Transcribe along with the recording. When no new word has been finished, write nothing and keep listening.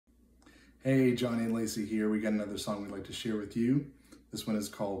Hey, Johnny and Lacey here. We got another song we'd like to share with you. This one is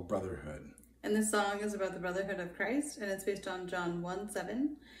called Brotherhood. And this song is about the brotherhood of Christ, and it's based on John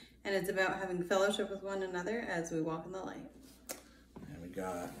 1:7, and it's about having fellowship with one another as we walk in the light. And we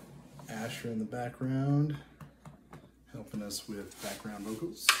got Asher in the background, helping us with background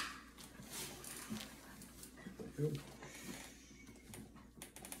vocals. There we go.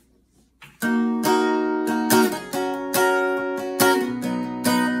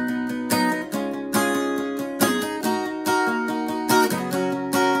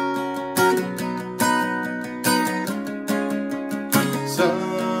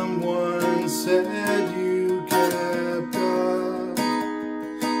 Someone said you kept up,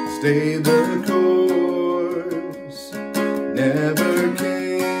 stayed the course, never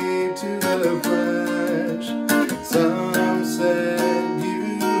came to the flesh. Some said you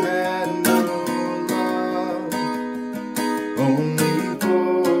had no love, only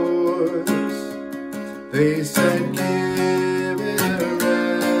force. They said give it a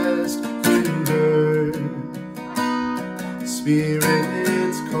rest. You heard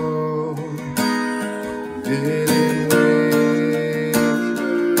Spirit's call, didn't waver.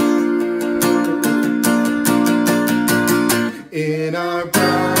 In our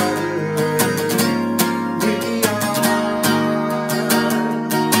brotherhood, we are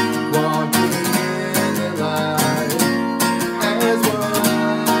walking in the light as one.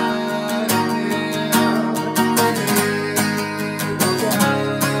 Enables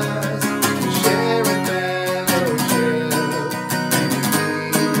us to share in fellowship.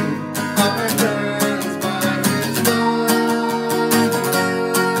 Our friends by His love.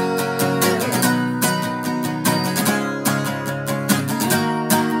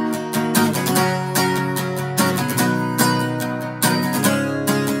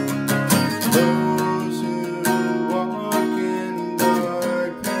 Those who walk in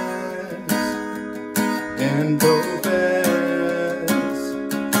darkness and profess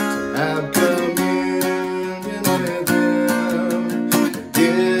to have communion with Him,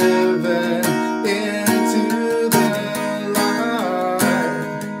 given into the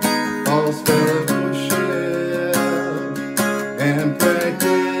light, false fellowship, and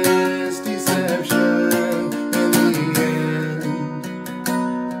practice deception. In the end,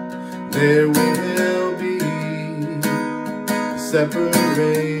 there will be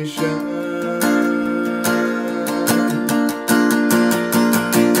separation.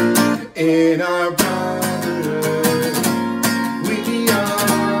 In our brotherhood, we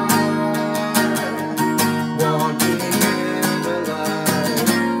are walking in the light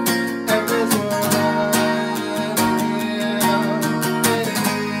as one.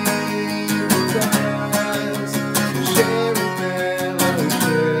 Enables us to share in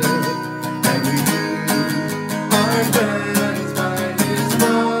fellowship, and we are friends by His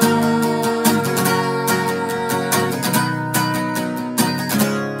love.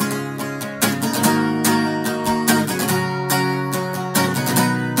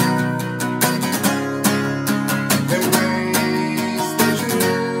 Embrace the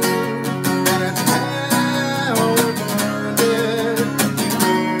truth, that's how we're bonded.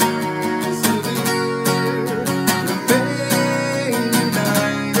 We persevere, remain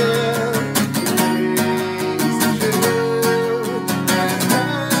united. Embrace the truth, that's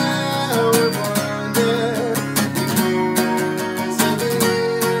how we're bonded. We persevere,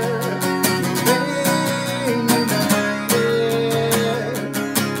 remain united.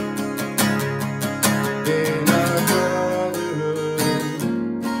 In our brotherhood,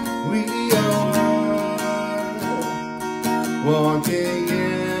 we are walking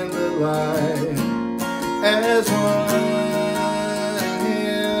in the light as one.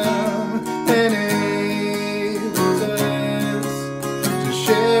 Him enables us to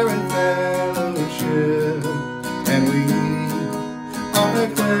share in faith.